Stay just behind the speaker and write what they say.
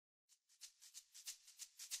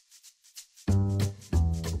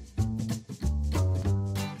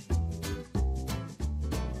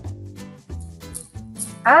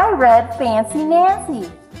I read Fancy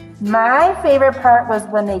Nancy. My favorite part was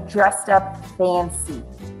when they dressed up fancy.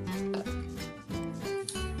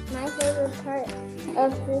 My favorite part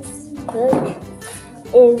of this book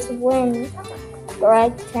is when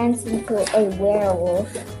Greg turns into a werewolf.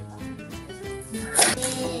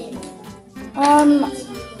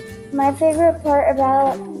 My favorite part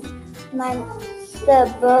about the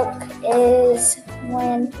book is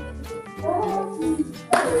when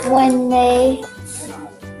they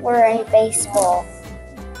were a baseball.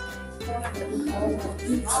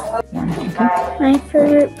 My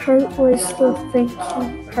favorite part was the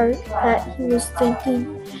thinking part that he was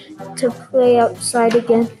thinking to play outside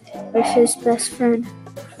again with his best friend.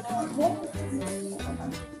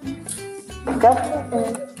 Go.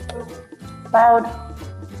 Loud.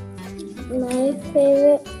 My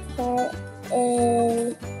favorite part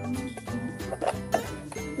is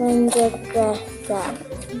when they dress up.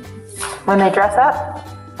 When they dress up?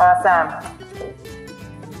 Awesome.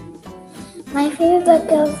 My favorite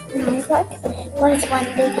book of my book was when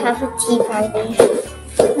they have a tea party.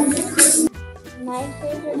 My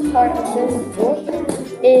favorite part of this book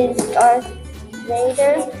is Darth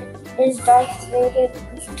Vader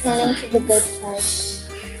turning to the good side.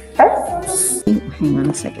 Hang on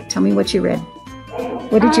a second. Tell me what you read.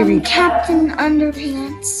 What did you read? Captain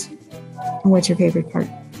Underpants. And what's your favorite part?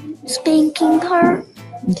 Spanking part.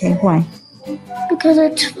 Okay, why? Because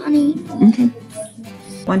it's funny. Okay.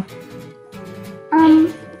 One.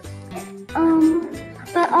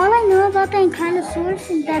 But all I know about the Ankylosaurus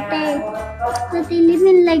is that they live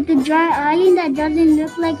in like the dry island that doesn't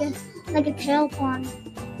look like a tail pond.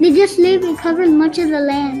 They just live and cover much of the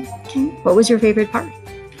land. Okay. What was your favorite part?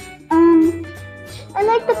 I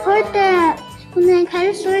like the part that when the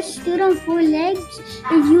Ankylosaurus stood on 4 legs,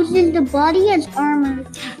 it uses the body as armor.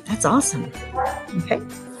 That's awesome. Okay.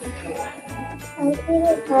 My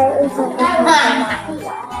favorite part is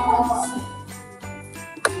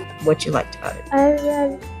What you liked about it? I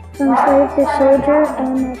read From Slave to Soldier,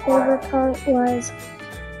 and my favorite part was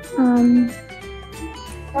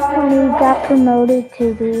when he got promoted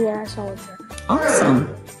to be a soldier.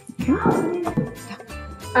 Awesome. Okay.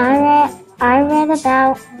 I read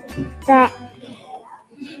about that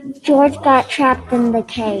George got trapped in the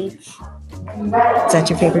cage. Is that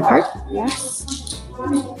your favorite part? Yes.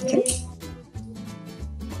 Okay.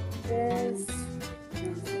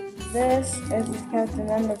 This is Captain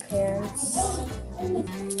Underpants.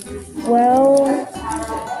 Well,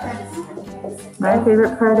 My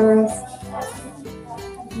favorite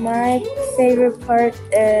part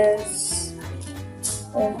is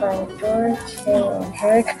when George in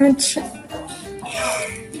Hair Country.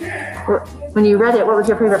 when you read it, what was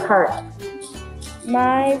your favorite part?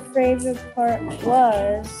 My favorite part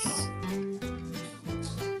was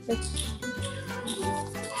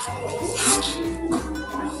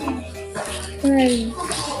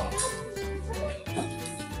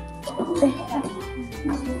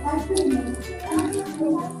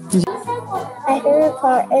my favorite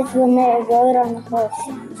part is when they rode on the horse.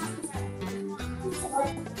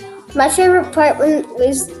 My favorite part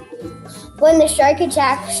was when the shark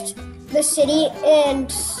attacked the city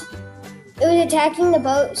and it was attacking the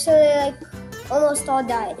boat, so they almost all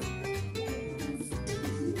died.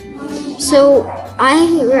 So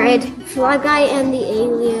I read Fly Guy and the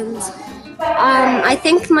Aliens. I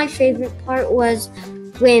think my favorite part was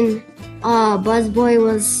when Buzz Boy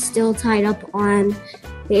was still tied up on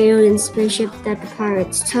the alien spaceship that the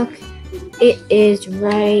pirates took. It is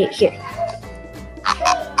right here.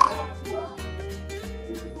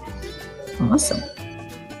 Awesome.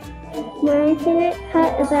 My favorite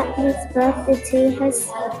part about this book, the tree has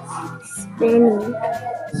spinning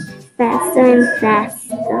faster and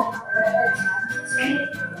faster.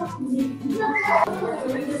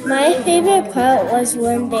 My favorite part was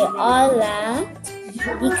when they all laughed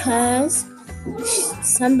because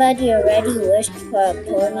somebody already wished for a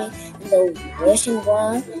pony in the wishing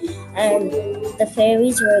well, and the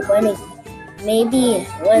fairies were going to, maybe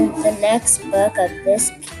when the next book of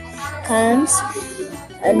this comes,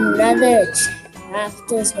 another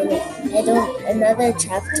chapter's gonna come. And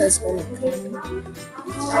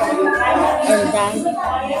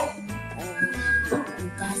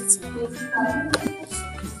that's it.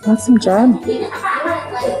 Awesome job.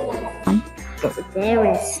 There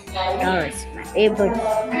was my favorite.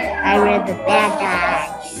 I read The Bad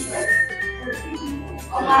Guys.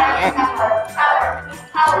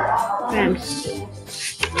 This is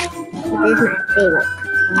my favorite part.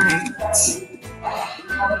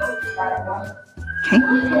 Okay.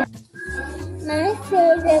 My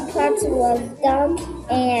favorite parts was dumb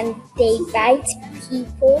and they bite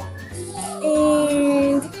people.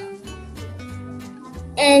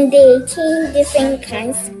 and they change different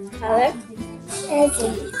kinds of color as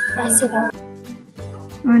a basketball.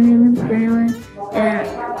 My name is Braylon, and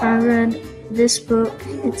I read this book.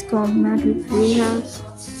 It's called Magic Treehouse.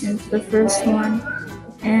 It's the first one,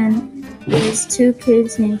 and there's two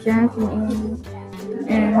kids named Jack and Amy,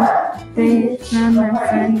 and they found their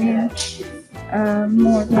friend named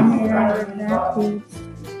Morgan, and I read that page,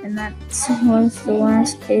 and that was the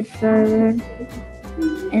last page that I read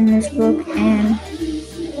in this book, and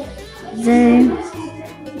they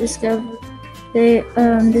discover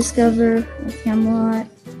a Camelot,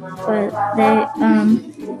 but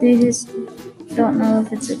they just don't know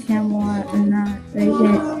if it's a Camelot or not. They get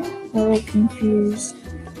a little confused.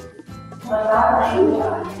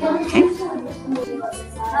 Okay.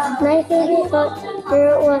 My favorite book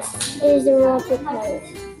is The Robot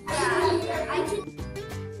Pirates.